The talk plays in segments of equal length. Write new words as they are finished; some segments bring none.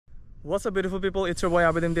What's up beautiful people, it's your boy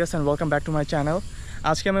Abedin Dias and welcome back to my channel.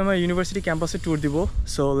 আজকে আমি আমার university ক্যাম্পাসে tour দিব,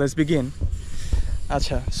 so let's begin.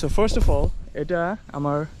 আচ্ছা, so first of all এটা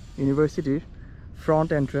আমার ইউনিভার্সিটির ফ্রন্ট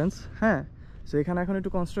এন্ট্রেন্স। হ্যাঁ, সো এখানে এখন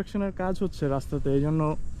একটু কনস্ট্রাকশনের কাজ হচ্ছে রাস্তাতে, এই জন্য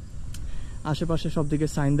আশেপাশে সব দিকে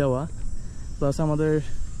সাইন দেওয়া, প্লাস আমাদের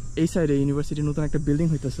এই সাইডে ইউনিভার্সিটির নতুন একটা বিল্ডিং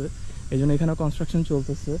হইতেছে, এই জন্য এখানেও কনস্ট্রাকশন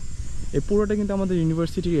চলতেছে। এই পুরোটা কিন্তু আমাদের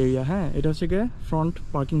ইউনিভার্সিটির এরিয়া। হ্যাঁ, এটা হচ্ছে গিয়ে ফ্রন্ট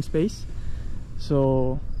পার্কিং স্পেস। সো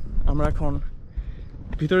আমরা এখন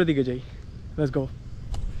ভিতরের দিকে যাই, লেটস গো।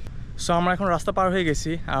 সো আমরা এখন রাস্তা পার হয়ে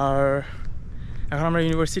গেছি, আর এখন আমরা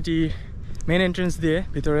ইউনিভার্সিটি মেন এন্ট্রেন্স দিয়ে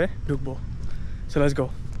ভিতরে ঢুকবো। So let's go.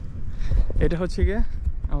 এটা হচ্ছে গিয়ে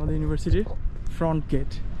আমাদের ইউনিভার্সিটির ফ্রন্ট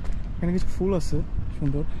গেট। এখানে কিছু ফুল আছে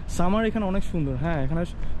সুন্দর, সামার এখানে অনেক সুন্দর। হ্যাঁ, এখানে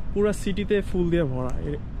পুরো সিটিতে ফুল দিয়ে ভরা,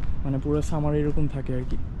 মানে পুরো সামার এরকম থাকে আর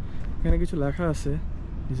কি। এখানে কিছু লেখা আছে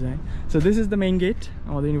design. So this is the main gate,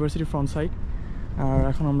 আমাদের ইউনিভার্সিটির ফ্রন্ট সাইড। আর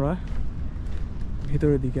এখন আমরা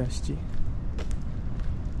ভিতরের দিকে আসছি।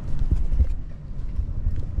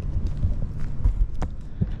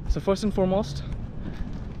 So first and foremost,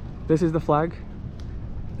 this is the flag,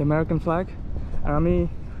 the American flag. আর আমি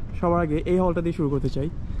সবার আগে এই হলটা দিয়ে শুরু করতে চাই।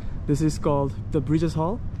 This is called the Bridges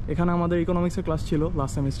Hall. এখানে আমাদের ইকোনমিক্সের ক্লাস ছিল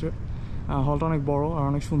লাস্ট সেমিস্টার। হলটা অনেক বড় আর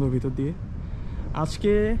অনেক সুন্দর ভিতর দিয়ে।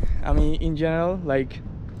 আজকে আমি ইন জেনারেল লাইক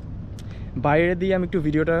বাইরে দিয়ে আমি একটু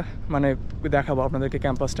ভিডিওটা মানে দেখাবো আপনাদেরকে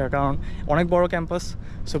ক্যাম্পাসটা, কারণ অনেক বড় ক্যাম্পাস।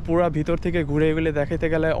 সো পুরো ভিতর থেকে ঘুরে এগুলো দেখাইতে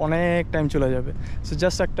গেলে অনেক টাইম চলে যাবে। সো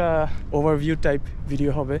জাস্ট একটা ওভারভিউ টাইপ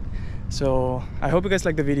ভিডিও হবে। So I hope you guys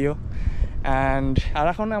like the video. And আর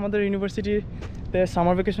এখন আমাদের ইউনিভার্সিটিতে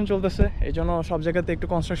সামার ভ্যাকেশন চলতেছে, এই জন্য সব জায়গাতে একটু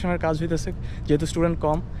কনস্ট্রাকশনের কাজ হইতেছে, যেহেতু স্টুডেন্ট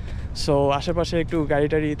কম। সো আশেপাশে একটু গাড়ি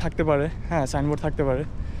টাড়ি থাকতে পারে, হ্যাঁ, সাইনবোর্ড থাকতে পারে।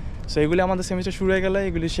 সো এগুলি আমাদের সেমিস্টার শুরু হয়ে গেলে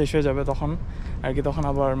এগুলি শেষ হয়ে যাবে তখন আর কি, তখন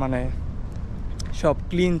আবার মানে সব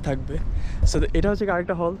ক্লিন থাকবে। সো এটা হচ্ছে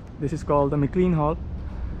আরেকটা হল, this is call the McLean হল।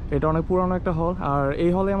 এটা অনেক পুরানো একটা হল, আর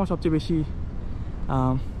এই হলে আমার সবচেয়ে বেশি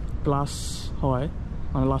ক্লাস হয়,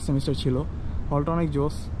 মানে লাস্ট সেমিস্টার ছিল। হলটা অনেক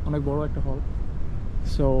জোস, অনেক বড় একটা হল।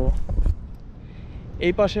 সো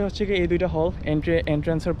এই পাশে হচ্ছে কি এই দুইটা হল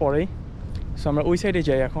এন্ট্রান্সের পরেই। সো আমরা ওই সাইডে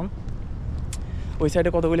যাই এখন। ওই সাইডে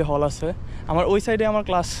কতগুলি হল আছে। আমার ওই সাইডে আমার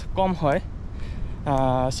ক্লাস কম হয়,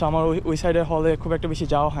 সো আমার ওই সাইডের হলে খুব একটা বেশি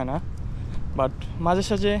যাওয়া হয় না, বাট মাঝে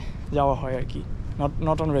সাঝে যাওয়া হয় আর কি,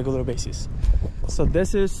 not on regular basis. So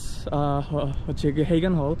this is হচ্ছে গিয়ে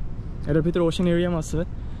হেগান হল। এটার ভিতরে ওশেন এরিয়াম আছে,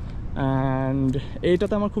 অ্যান্ড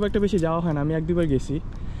এইটাতে আমার খুব একটা বেশি যাওয়া হয় না, আমি এক দুবার গেছি।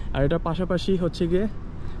 আর এটার পাশাপাশি হচ্ছে গিয়ে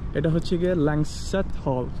এটা হচ্ছে গিয়ে ল্যাংসেট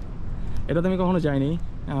হল। এটাতে আমি কখনো যাইনি,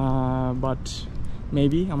 বাট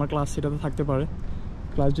মেবি আমার ক্লাস সেটাতে থাকতে পারে।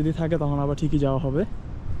 ক্লাস যদি থাকে তখন আবার ঠিকই যাওয়া হবে।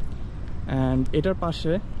 অ্যান্ড এটার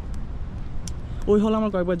পাশে ওই হলে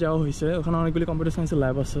আমার কয়েকবার যাওয়া হয়েছে, ওখানে অনেকগুলি কম্পিউটার সায়েন্সের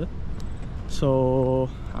ল্যাব আছে। সো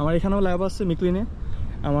আমার এখানেও ল্যাব আছে মিকলিনে,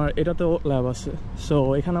 আমার এটাতেও ল্যাব আছে। সো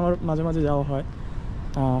এখানে আমার মাঝে মাঝে যাওয়া হয়।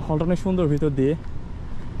 হলটা অনেক সুন্দর ভিতর দিয়ে।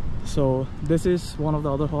 So this is one of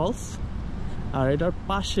the other halls. আর এটার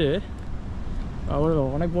পাশে আবার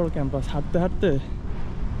অনেক বড় ক্যাম্পাস, হাঁটতে হাঁটতে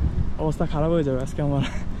অবস্থা খারাপ হয়ে যাবে আজকে আমার।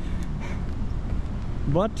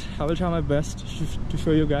 But I will try my best to show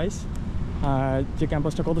you guys যে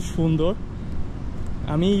ক্যাম্পাসটা কত সুন্দর।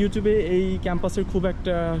 আমি ইউটিউবে এই ক্যাম্পাসের খুব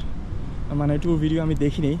একটা মানে ট্যুর ভিডিও আমি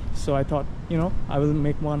দেখিনি। So I thought I will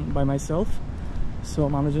make one by my self. So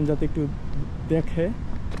মানুষজন যাতে একটু দেখে,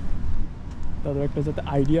 তাদের একটা যাতে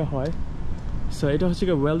আইডিয়া হয়। সো এটা হচ্ছে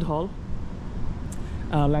গিয়ে ওয়েল্ড হল,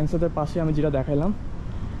 ল্যাংসেটের পাশে আমি যেটা দেখাইলাম।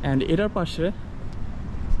 অ্যান্ড এটার পাশে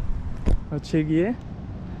হচ্ছে গিয়ে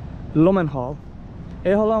লোমেন হল।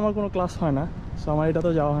 এই হলে আমার কোনো ক্লাস হয় না, সো আমার এটাতে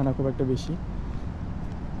যাওয়া হয় না খুব একটা বেশি।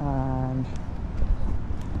 অ্যান্ড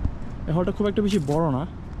এই হলটা খুব একটা বেশি বড় না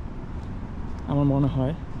আমার মনে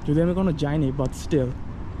হয়, যদি আমি কোনো যাইনি, বাট স্টিল।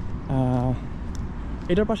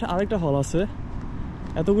 এটার পাশে আরেকটা হল আছে।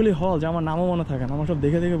 এতগুলি হল যে আমার নামও মনে থাকে না, আমার সব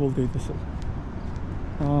দেখে দেখে বলতে হইতেছে।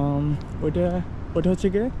 ওইটা হচ্ছে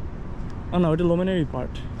গিয়ে না, ওইটা লোমেনেরই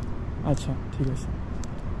পার্ট। আচ্ছা, ঠিক আছে।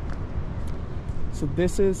 So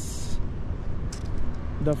this is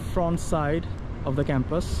the front side of the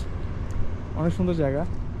campus. অনেক সুন্দর জায়গা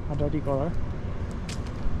হাঁটাহাঁটি করার।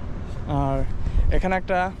 আর এখানে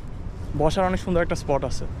একটা বসার অনেক সুন্দর একটা স্পট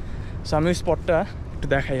আছে। সো আমি ওই স্পটটা একটু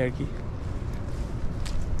দেখাই আর কি।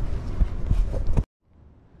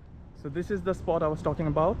 So this is the spot I was talking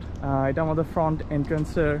about. এটা আমাদের ফ্রন্ট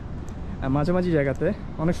এন্ট্রেন্সের মাঝামাঝি জায়গাতে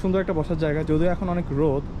অনেক সুন্দর একটা বসার জায়গা, যদিও এখন অনেক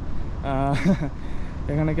রোদ,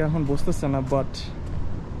 এখানে কি এখন বসতেছে না, বাট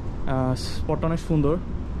স্পটটা অনেক সুন্দর।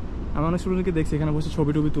 আমি অনেক স্টুডেন্টকে দেখছি এখানে বসে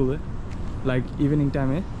ছবি টবি তুলে, লাইক ইভিনিং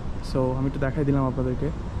টাইমে। সো আমি একটু দেখাই দিলাম আপনাদেরকে।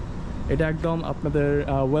 এটা একদম আপনাদের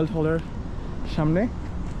ওয়েলথ হলের সামনে।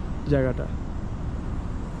 জায়গাটা,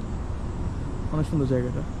 অনেক সুন্দর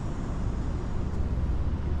জায়গাটা।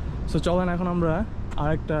 সো চলেন এখন আমরা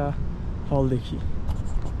আরেকটা হল দেখি।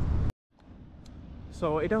 সো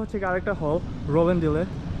এটা হচ্ছে আরেকটা হল রোভেনডিলে।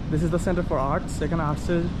 This is the centre for arts. এখানে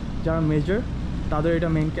আর্টসের যারা মেজর তাদের এটা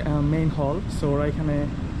মেইন হল। সো ওরা এখানে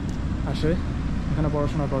আসে, এখানে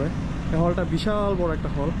পড়াশোনা করে। এই হলটা বিশাল বড় একটা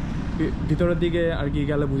হল, ভিতরের দিকে আর কি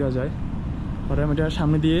গেলে বোঝা যায়। পরে আমি এটার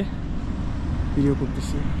সামনে দিয়ে ভিডিও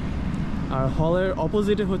করতেছি। আর হলের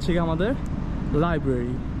অপোজিটে হচ্ছে কি আমাদের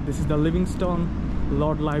library. This is the Livingstone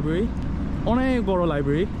Lord library. অনেক বড়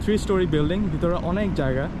লাইব্রেরি, 3 স্টোরি বিল্ডিং, ভিতরে অনেক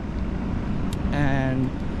জায়গা। অ্যান্ড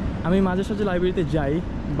আমি মাঝে সাঝে লাইব্রেরিতে যাই,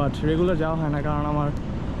 বাট রেগুলার যাওয়া হয় না, কারণ আমার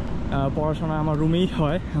পড়াশোনা আমার রুমেই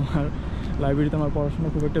হয়। আমার লাইব্রেরিতে আমার পড়াশোনা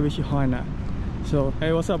খুব একটা বেশি হয় না। So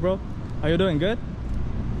hey, what's up bro? Are you doing good?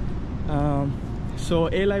 So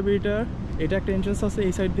এই লাইব্রেরিটার এটা একটা এন্ট্রেন্স আছে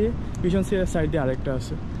এই সাইড দিয়ে, পিছন সাইড দিয়ে আরেকটা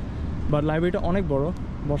আছে। বাট লাইব্রেরিটা অনেক বড়,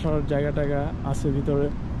 বসার জায়গা টায়গা আছে, ভিতরে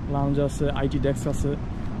লাউঞ্জ আছে, আইটি ডেস্ক আছে।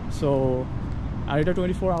 সো আর এটা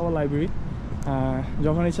 24 আওয়ার লাইব্রেরি,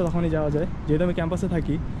 যখন ইচ্ছা তখনই যাওয়া যায়। যেহেতু আমি ক্যাম্পাসে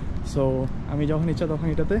থাকি, সো আমি যখন ইচ্ছা তখন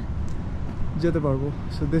এটাতে যেতে পারবো।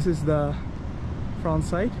 So this is the front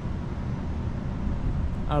side.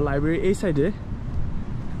 R library এই সাইডে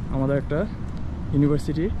আমাদের একটা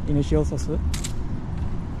ইউনিভার্সিটির ইনিশিয়ালস আছে।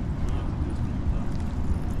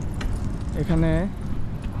 এখানে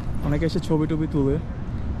অনেকে এসে ছবি টবি তুলে,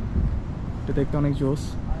 এটা দেখতে অনেক জোস।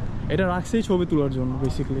 এটা রাখছেই ছবি তোলার জন্য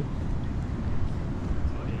বেসিক্যালি।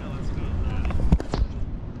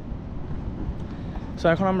 সো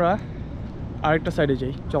এখন আমরা আরেকটা সাইডে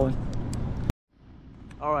যাই, চলেন।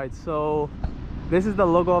 Alright, so this is the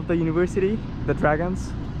logo of the university, the dragons.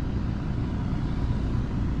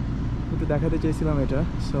 একটু দেখাতে চাইছিলাম এটা।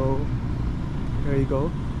 So here you go.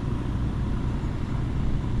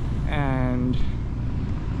 And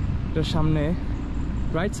এটার সামনে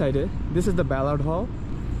রাইট সাইডে this is the Ballard Hall.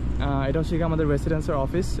 এটা হচ্ছে আমাদের রেসিডেন্সের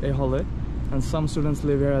অফিস এই হলে, and some students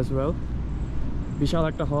live here as well. বিশাল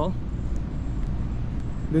একটা হল।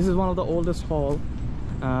 This is one of the oldest hall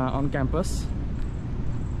on campus.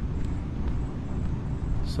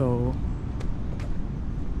 So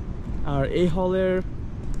আর এই হলের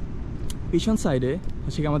পিছন সাইডে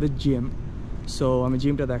হচ্ছে আমাদের জিম। সো আমি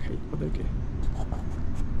জিমটা দেখাই ওদেরকে।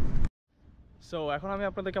 সো এখন আমি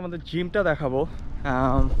আপনাদেরকে আমাদের জিমটা দেখাবো।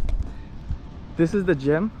 দিস ইজ দ্য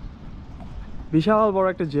জিম, বিশাল বড়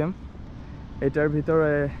একটা জিম। এটার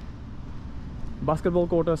ভিতরে বাস্কেটবল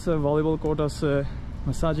কোর্ট আছে, ভলিবল কোর্ট আছে,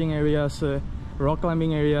 ম্যাসাজিং এরিয়া আছে, রক ক্লাইম্বিং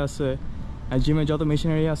এরিয়া আছে, আর জিমের যত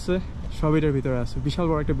মেশিনারি আছে সব এটার ভিতরে আছে। বিশাল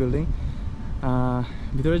বড় একটা বিল্ডিং।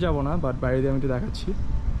 ভিতরে যাব না, বাট বাইরে দিয়ে আমি একটু দেখাচ্ছি।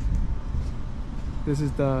 This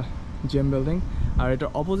is the gym building. আর এটার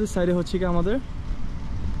অপোজিট সাইডে হচ্ছে কি আমাদের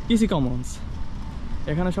ইসি কমন্স।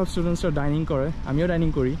 এখানে সব স্টুডেন্টসরা ডাইনিং করে, আমিও ডাইনিং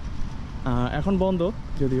করি। এখন বন্ধ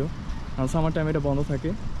যদিও, সামার টাইমে এটা বন্ধ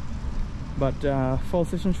থাকে, বাট ফল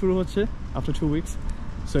সেশন শুরু হচ্ছে after 2 weeks,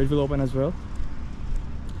 so it will open as well.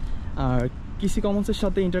 আর কিসি কমন্সের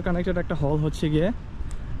সাথে ইন্টারকানেক্টেড একটা হল হচ্ছে গিয়ে,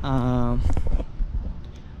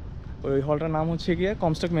 ওই হলটার নাম হচ্ছে গিয়ে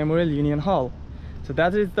কমস্টক মেমোরিয়াল ইউনিয়ন হল। So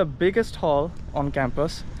that is the biggest হল অন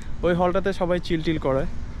ক্যাম্পাস। ওই হলটাতে সবাই চিল করে,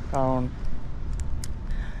 কারণ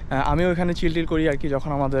আমিও ওইখানে চিল করি আর কি,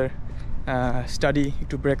 যখন আমাদের স্টাডি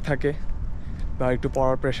একটু ব্রেক থাকে বা একটু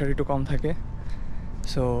পড়ার প্রেশার একটু কম থাকে।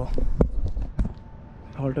 সো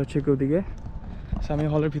হলটা হচ্ছে ওদিকে। সো আমি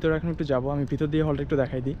হলের ভিতরে এখন একটু যাবো, আমি ভিতর দিয়ে হলটা একটু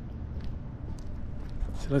দেখাই দিই।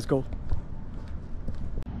 So let's go.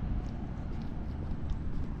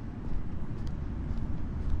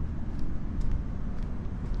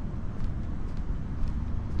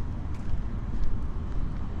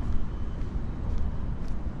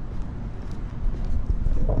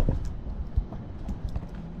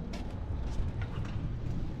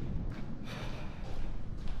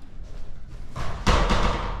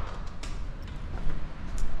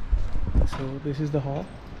 So this is the hall,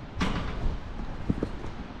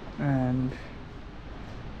 and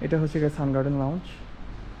এটা হচ্ছে সান গার্ডেন লাউঞ্জ।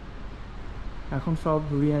 এখন সব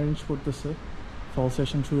রিঅ্যারেঞ্জ করতেছে, ফল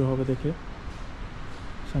সেশন শুরু হবে দেখে।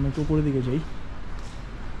 আমি একটু উপরের দিকে যাই।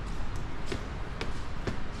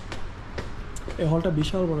 এই হলটা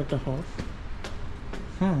বিশাল বড় একটা হল।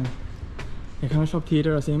 হ্যাঁ, এখানে সব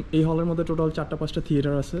থিয়েটার আছে। এই হলের মধ্যে টোটাল 4-5টা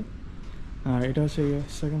থিয়েটার আছে। আর এটা হচ্ছে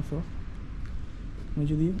সেকেন্ড ফ্লোর। আমি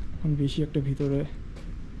যদি এখন বেশি একটা ভিতরে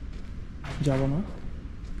যাব না,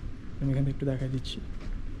 আমি এখান থেকে একটু দেখাই দিচ্ছি।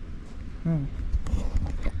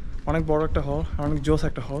 অনেক বড় একটা হল, অনেক জোস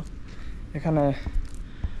একটা হল। এখানে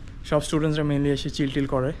সব স্টুডেন্টসরা মেনলি এসে চিল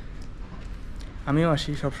করে। আমিও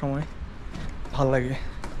আসি সব সময়, ভাল লাগে।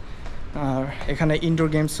 আর এখানে ইনডোর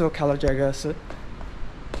গেমসও খেলার জায়গা আছে।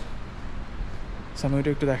 আমি ওইটা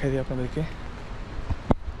একটু দেখাই দিই আপনাদেরকে।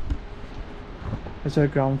 এটা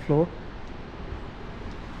গ্রাউন্ড ফ্লোর,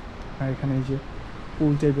 আর এখানে এই যে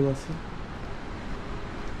পুল টেবিল আছে।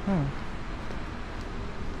 হ্যাঁ,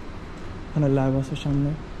 এখানে ল্যাব আছে,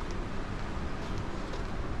 সামনে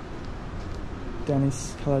টেনিস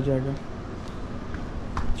খেলার জায়গা।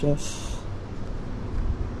 জাস্ট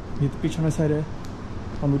পিছনের সাইডে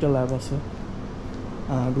কম্পিউটার ল্যাব আছে,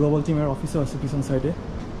 গ্লোবাল টিমের অফিসও আছে পিছন সাইডে।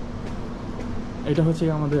 এটা হচ্ছে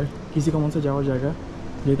আমাদের কৃষি কমন্সে যাওয়ার জায়গা,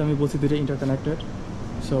 যেহেতু আমি বলছি দুটো ইন্টারকানেক্টেড।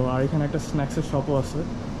 সো আর এখানে একটা স্ন্যাক্সের শপও আছে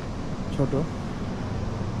ছোট।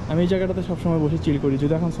 আমি এই জায়গাটাতে সবসময় বসে চিল করি,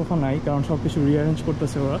 যদি এখন সোফা নাই, কারণ সব কিছু রিঅ্যারেঞ্জ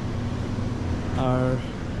করতেছে ওরা। আর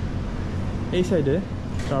এই সাইডে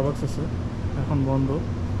স্টারবাকস আছে, এখন বন্ধ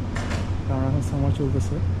কারণ এখন সামার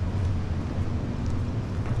চলতেছে।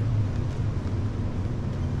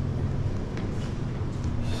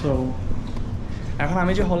 সো এখন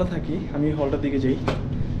আমি যে হলে থাকি, আমি হলটার দিকে যাই।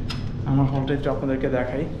 আমার হলটা একটু আপনাদেরকে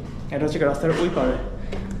দেখাই। এটা হচ্ছে রাস্তার ওই পারে,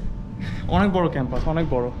 অনেক বড় ক্যাম্পাস, অনেক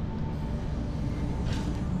বড়।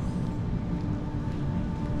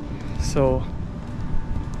 সো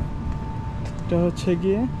এটা হচ্ছে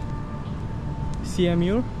গিয়ে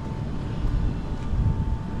সিএমইউর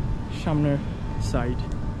সামনের সাইড।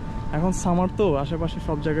 এখন সামার তো আশেপাশে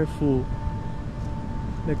সব জায়গায় ফুল,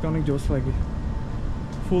 দেখতে অনেক জোশ লাগে,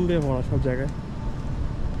 ফুল দিয়ে ভরা সব জায়গায়।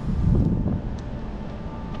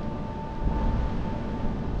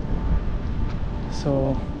 সো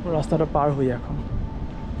রাস্তাটা পার হই এখন।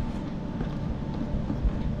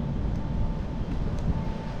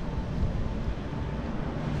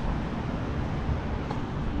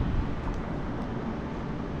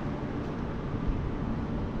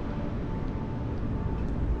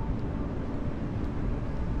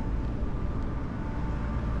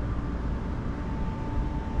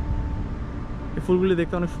 এই ফুলগুলি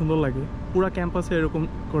দেখতে অনেক সুন্দর লাগে, পুরা ক্যাম্পাসে এরকম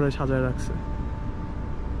করে সাজায় রাখছে।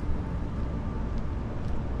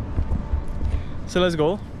 So let's go.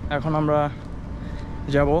 এখন আমরা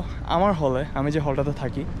যাব আমার হলে, আমি যে হলটাতে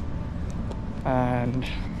থাকি, অ্যান্ড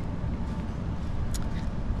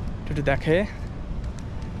একটু দেখে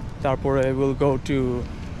তারপরে উইল গো টু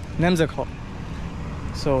নেমজেক হল।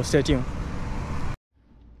 So stay tune.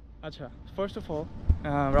 আচ্ছা, ফার্স্ট অফ অল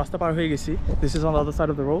রাস্তা পার হয়ে গেছি। This is on the other side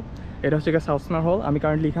of the road. এটা হচ্ছে সাউথনার হল। আমি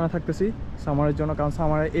কারেন্টলি এখানে থাকতেছি সামারের জন্য, কারণ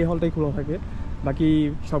সামারে এই হলটাই খোলা থাকে, বাকি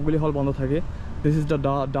সবগুলি হল বন্ধ থাকে। দিস ইজ দ্য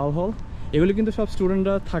ডাল হল। এগুলি কিন্তু সব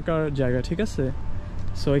স্টুডেন্টরা থাকার জায়গা, ঠিক আছে?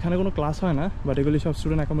 সো এখানে কোনো ক্লাস হয় না, বাট এগুলি সব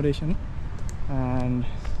স্টুডেন্ট অ্যাকোমোডেশন। অ্যান্ড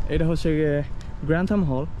এটা হচ্ছে গিয়ে গ্র্যান্থাম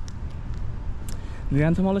হল।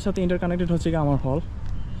 গ্র্যান্থাম হলের সাথে ইন্টারকানেক্টেড হচ্ছে গিয়ে আমার হল।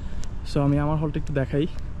 সো আমি আমার হলটা একটু দেখাই,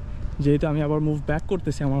 যেহেতু আমি আবার মুভ ব্যাক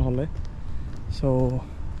করতেছি আমার হলে। সো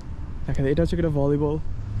দেখা যায় এটা হচ্ছে একটা ভলিবল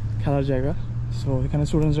খেলার জায়গা। সো এখানে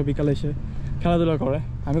স্টুডেন্টসরা বিকালে এসে খেলাধুলা করে।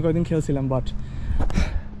 আমি কয়েকদিন খেলছিলাম, but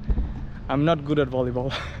I'm not good at volleyball.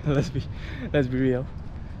 let's be real.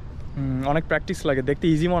 অনেক প্র্যাকটিস লাগে, দেখতে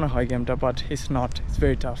ইজি মনে হয় গেমটা, but it's not, it's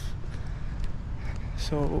very tough.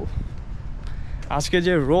 So আজকে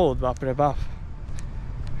যে রোদ, বাপরে বাপ,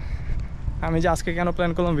 আমি যে আজকে কেন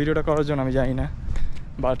প্ল্যান করলাম ভিডিওটা করার জন্য আমি জানি না,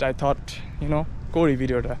 বাট আই থট করি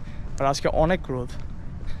ভিডিওটা। আর আজকে অনেক রোদ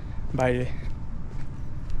বাইরে,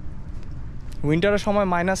 উইন্টারের সময়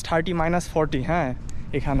 -30 -40। হ্যাঁ,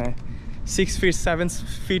 এখানে 6 feet 7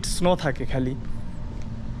 feet স্নো থাকে, খালি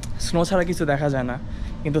স্নো ছাড়া কিছু দেখা যায় না।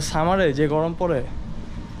 কিন্তু সামারে যে গরম পড়ে,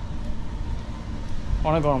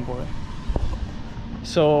 অনেক গরম পড়ে।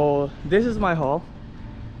 সো দিস ইজ মাই হল,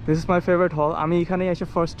 দিস ইজ মাই ফেভারিট হল। আমি এখানেই এসে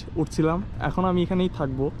ফার্স্ট উঠছিলাম, এখন আমি এখানেই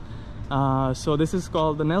থাকবো। So this is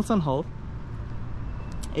call the Nelson হল।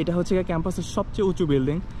 এটা হচ্ছে ক্যাম্পাসের সবচেয়ে উঁচু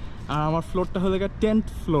বিল্ডিং, আর আমার ফ্লোরটা হলো 10th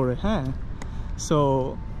ফ্লোরে। হ্যাঁ, সো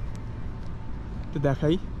একটু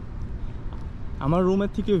দেখাই, আমার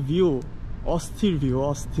রুমের থেকে ভিউ অস্থির,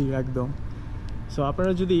 অস্থির একদম। সো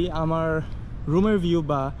আপনারা যদি আমার রুমের ভিউ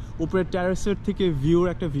বা উপরের টেরেসের থেকে ভিউর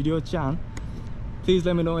একটা ভিডিও চান, please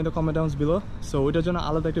let me no in the comment down below. So ওইটার জন্য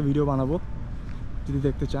আলাদা একটা ভিডিও বানাবো যদি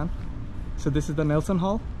দেখতে চান। So this is the Nelson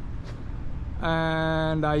হল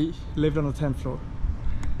and I lived on the 10th floor.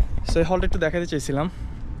 So এই হলটা একটু দেখাতে চাইছিলাম।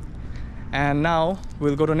 And now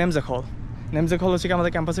will go to নেমজেক হল। নেমজেক হল হচ্ছে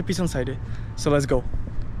আমাদের ক্যাম্পাসের পিছন সাইডে। So let's go.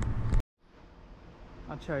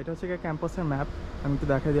 আচ্ছা, এটা হচ্ছে ক্যাম্পাসের ম্যাপ। আমি একটু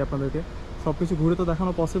দেখাই দিই আপনাদেরকে। সব কিছু ঘুরে তো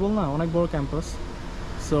দেখানো পসিবল না, অনেক বড় ক্যাম্পাস।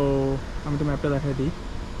 সো আমি তো ম্যাপটা দেখাই দিই।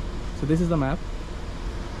 So this is the map.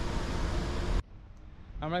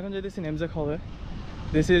 আমরা এখন যেতেছি নেমজেক হলে।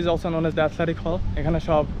 This is also known as the athletic হল। এখানে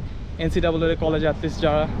সব NCAA কলেজ অ্যাথলিস্ট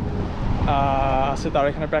যারা আছে তারা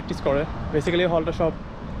এখানে প্র্যাকটিস করে। বেসিক্যালি হলটা সব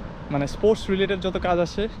মানে স্পোর্টস রিলেটেড যত কাজ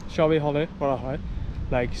আছে সবই হলে করা হয়,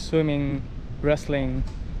 like swimming, wrestling,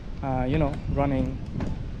 running,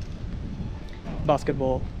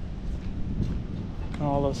 basketball, and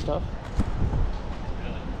all that stuff.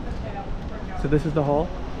 So this is the hall.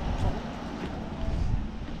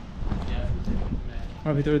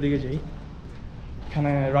 আমরা ভিতরের দিকে যাই।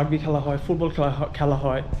 এখানে রাগবি খেলা হয়, ফুটবল খেলা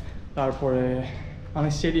হয়, তারপরে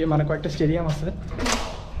অনেক স্টেডিয়াম, মানে কয়েকটা স্টেডিয়াম আছে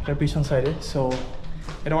এটার পিছন সাইডে। সো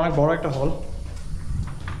এটা অনেক বড় একটা হল।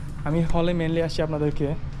 আমি হলে মেনলি আসছি আপনাদেরকে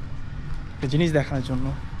একটা জিনিস দেখানোর জন্য।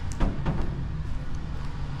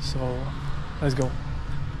 So let's go.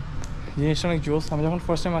 জিনিসটা অনেক জোস। আমি যখন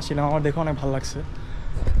ফার্স্ট টাইম আসছিলাম আমার দেখে অনেক ভালো লাগছে।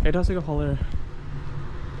 এটা হচ্ছে হলের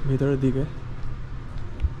ভিতরের দিকে।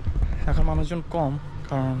 এখন মানুষজন কম,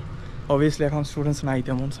 কারণ অবভিয়াসলি এখন স্টুডেন্টস নাই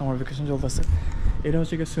তেমন, সামার ভ্যাকেশন চলতেছে। এটা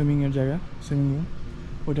হচ্ছে গিয়ে সুইমিংয়ের জায়গা, সুইমিং রুম,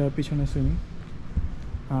 ওইটার পিছনে সুইমিং।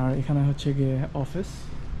 আর এখানে হচ্ছে গিয়ে অফিস।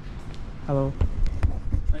 হ্যালো,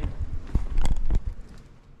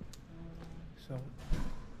 সো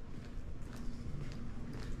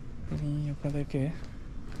আমি আপনাদেরকে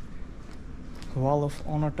ওয়াল অফ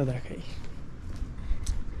অনারটা দেখাই।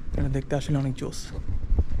 এটা দেখতে আসলে অনেক জোস।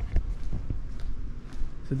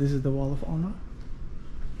 So this is the wall of honor.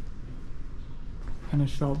 এখানে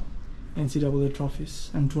সব NCAA trophies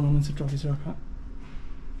and tournaments trophies রাখা।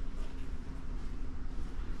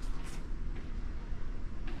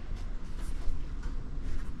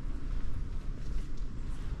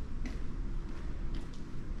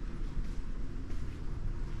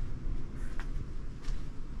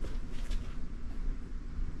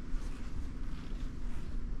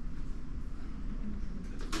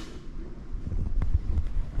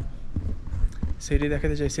 সেটি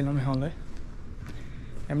দেখাতে চাইছিলাম হলে।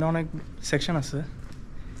 এমনি অনেক সেকশন আছে,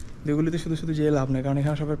 যেগুলিতে শুধু শুধু যেয়ে লাভ নেই, কারণ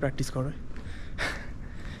এখানে সবাই প্র্যাকটিস করে।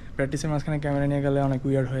 প্র্যাকটিসের মাঝখানে ক্যামেরা নিয়ে গেলে অনেক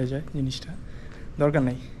উইয়ার্ড হয়ে যায়, জিনিসটা দরকার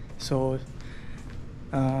নেই। সো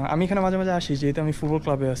আমি এখানে মাঝে মাঝে আসি, যেহেতু আমি ফুটবল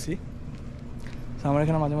ক্লাবে আছি। সো আমার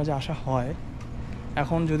এখানে মাঝে মাঝে আসা হয়,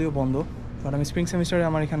 এখন যদিও বন্ধ, বাট আমি স্প্রিং সেমিস্টারে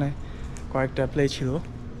আমার এখানে কয়েকটা প্লে ছিল,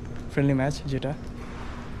 ফ্রেন্ডলি ম্যাচ যেটা।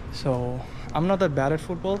 So um not that bad at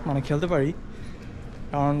football, মানে খেলতে পারি,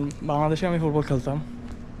 কারণ বাংলাদেশে আমি ফুটবল খেলতাম।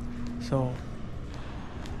 সো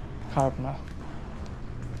খারাপ না।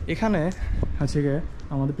 এখানে হচ্ছে গিয়ে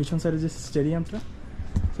আমাদের পিছন সাইডে যে স্টেডিয়ামটা,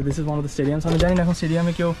 so this is one of the স্টেডিয়ামস। আমি জানি না এখন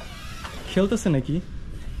স্টেডিয়ামে কেউ খেলতেছে নাকি,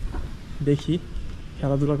 দেখি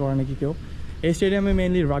খেলাধুলা করে নাকি কেউ। এই স্টেডিয়ামে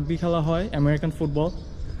মেইনলি রাগবি খেলা হয়, আমেরিকান ফুটবল,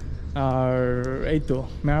 আর এই তো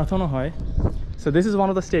ম্যারাথনও হয়। So this is one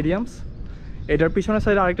of the স্টেডিয়ামস। এটার পিছনের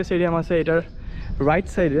সাইডে আরেকটা স্টেডিয়াম আছে, এটার রাইট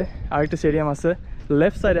সাইডে আরেকটা স্টেডিয়াম আছে,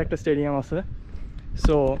 লেফট সাইডে একটা স্টেডিয়াম আছে।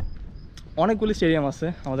 সো অনেকগুলি স্টেডিয়াম আছে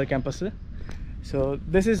আমাদের ক্যাম্পাসে। So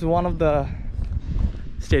this is one of the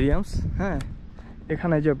স্টেডিয়ামস। হ্যাঁ,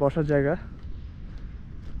 এখানে যে বসার জায়গা,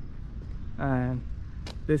 and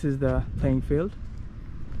this is the playing field.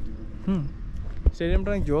 স্টেডিয়ামটা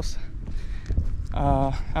অনেক জোস।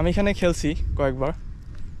 আমি এখানে খেলছি কয়েকবার,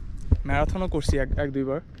 ম্যারাথনও করছি এক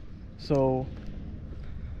দুইবার। সো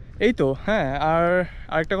এই তো। হ্যাঁ, আর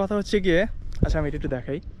আরেকটা কথা হচ্ছে গিয়ে, আচ্ছা আমি এটা একটু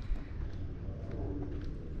দেখাই।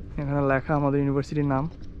 এখানে লেখা আমাদের ইউনিভার্সিটির নাম।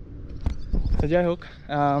 তো যাই হোক,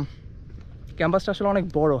 ক্যাম্পাসটা আসলে অনেক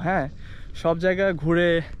বড়। হ্যাঁ, সব জায়গায় ঘুরে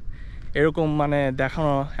এরকম মানে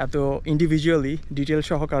দেখানো এত ইন্ডিভিজুয়ালি ডিটেল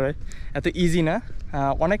সহকারে এত ইজি না,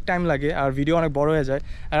 অনেক টাইম লাগে, আর ভিডিও অনেক বড় হয়ে যায়।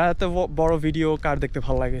 আর এত বড় ভিডিও কার দেখতে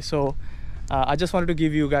ভালো লাগে? So I just wanted to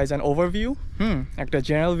give you guys an overview. একটা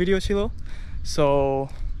জেনারেল ভিডিও ছিল। সো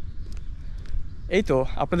এই তো,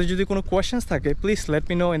 আপনাদের যদি কোনো কোয়েশ্চেন্স থাকে, please let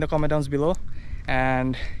me no in the comment down below.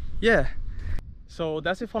 And yeah, so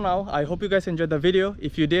that's it for now. I hope you guys enjoyed the video.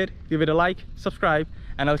 If you did, give it a like, subscribe,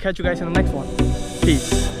 and I'll catch you guys in the next one.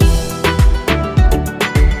 Peace.